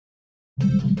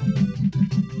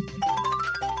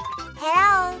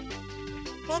Hello.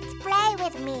 Let's play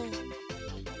with me.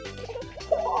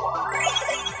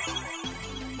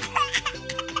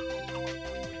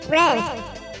 Red.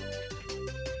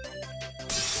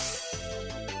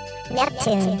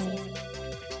 Neptune.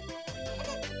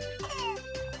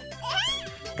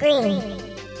 Green.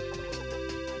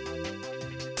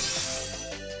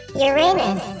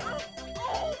 Uranus.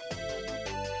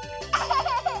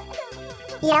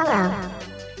 Yellow.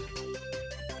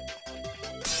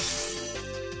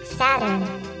 Saturn.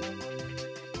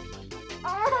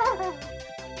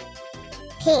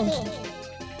 Pink.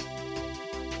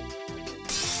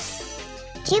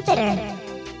 Jupiter.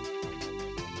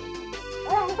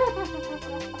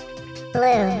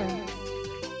 Blue.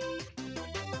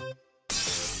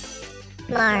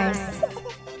 Mars.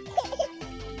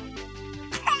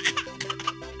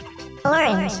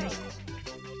 Orange.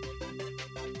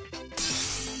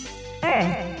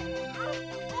 Earth.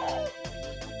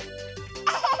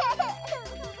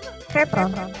 Purple.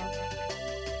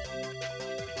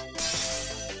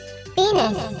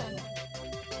 Venus.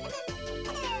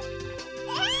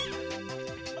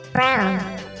 Brown.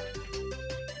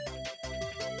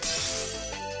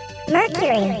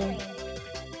 Mercury.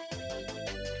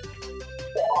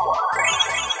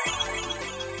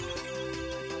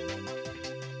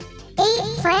 Eight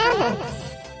planets.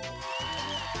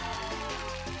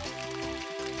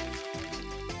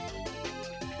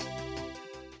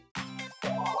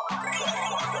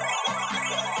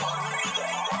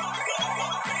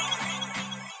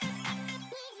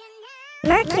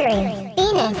 Mercury,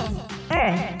 Venus,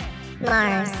 Earth,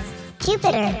 Mars,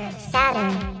 Jupiter,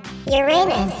 Saturn,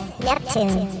 Uranus,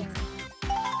 Neptune.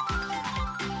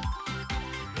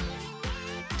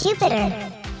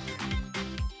 Jupiter.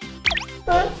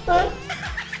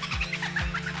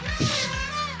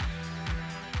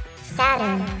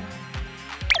 Saturn.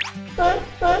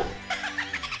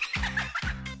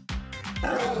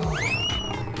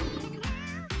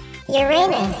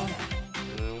 Uranus.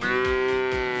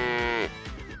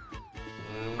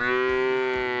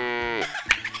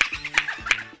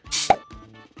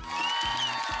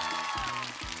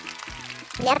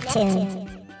 Neptune.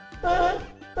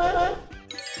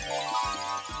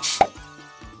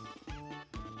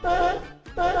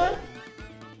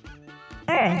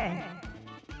 Earth.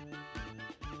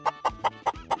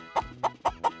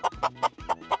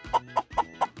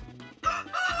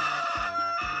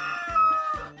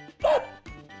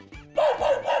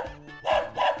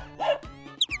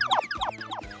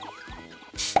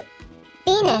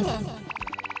 Venus.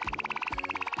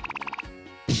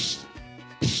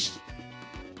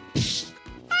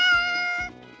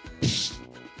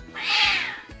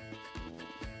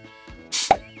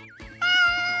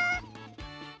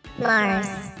 Mars.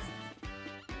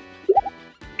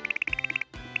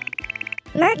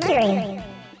 Mercury.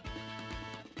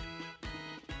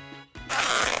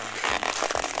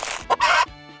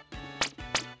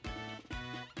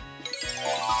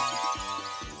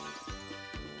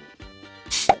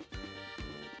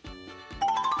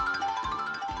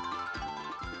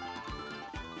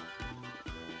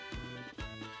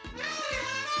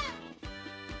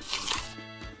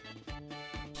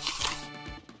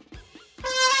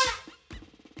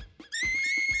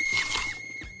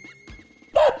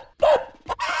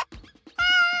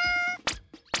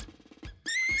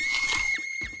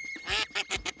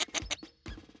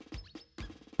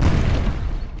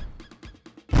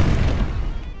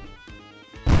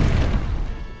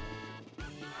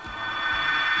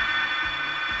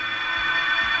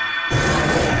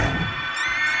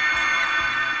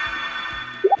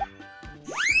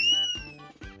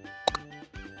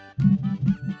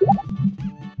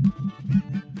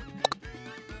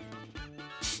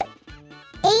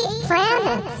 Eight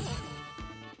planets.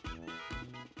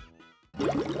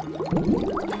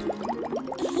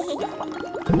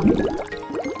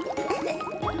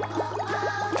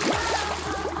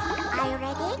 Are you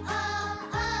ready?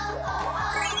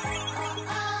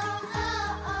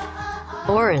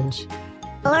 Orange.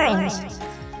 Orange.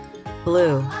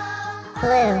 Blue.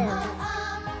 Blue.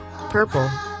 Purple.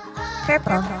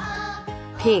 Purple.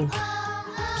 Pink.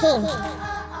 Pink.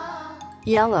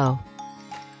 Yellow.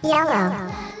 Yellow.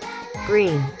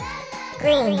 Green.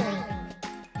 Green.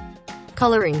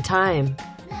 Coloring time.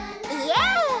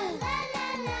 Yay!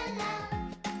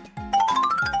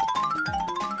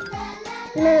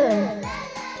 Moon.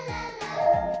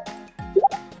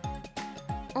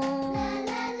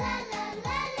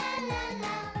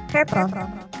 Purple.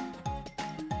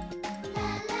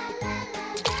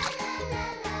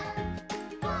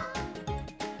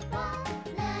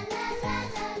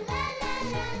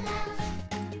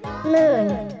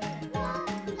 Moon.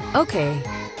 Okay.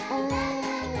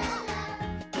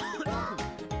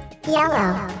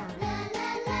 Yellow.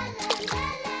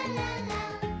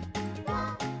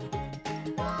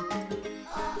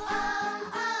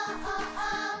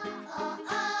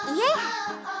 Yeah.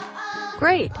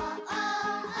 Great.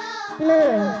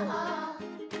 Moon.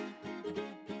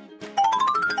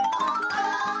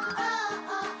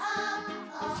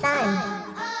 Sun.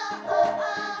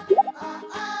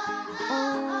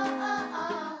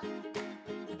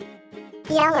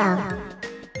 Yellow.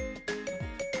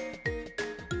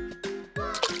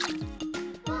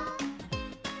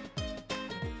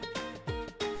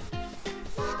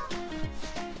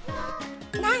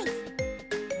 Nice.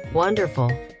 Wonderful.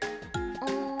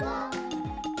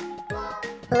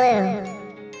 Blue.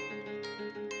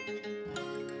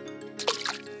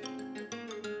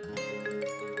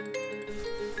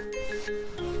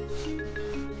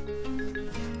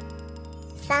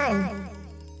 Sun.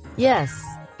 Yes.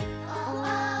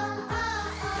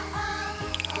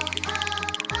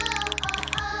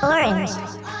 Orange.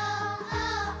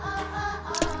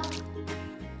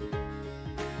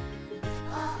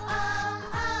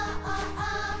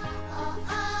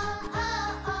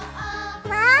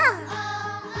 Wow.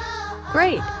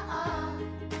 Great.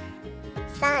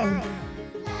 Sun.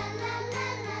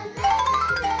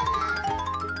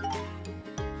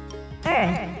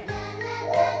 Earth.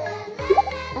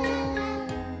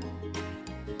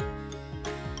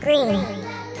 Green.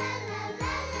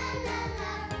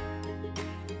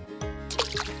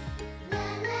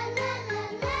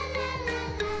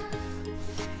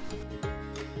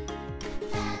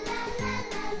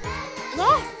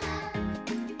 Yes.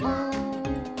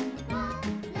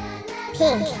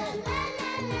 Pink.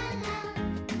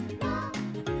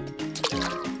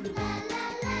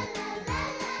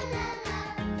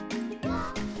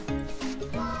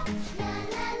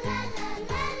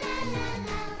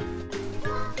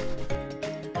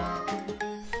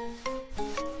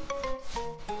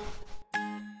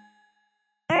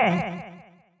 Earth.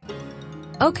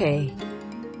 Okay.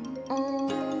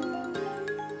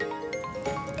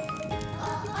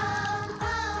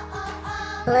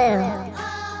 Blue.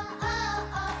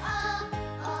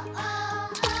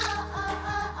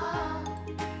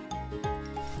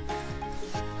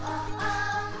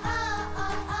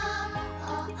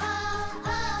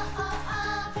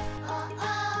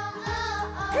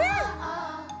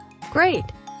 Great.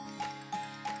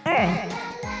 Earth.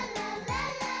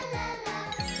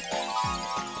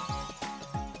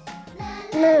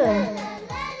 Moon.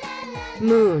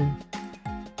 Moon.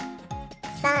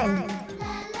 Sun.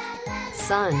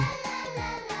 Sun.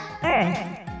 Earth.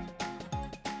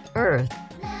 Earth.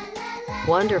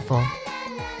 Wonderful.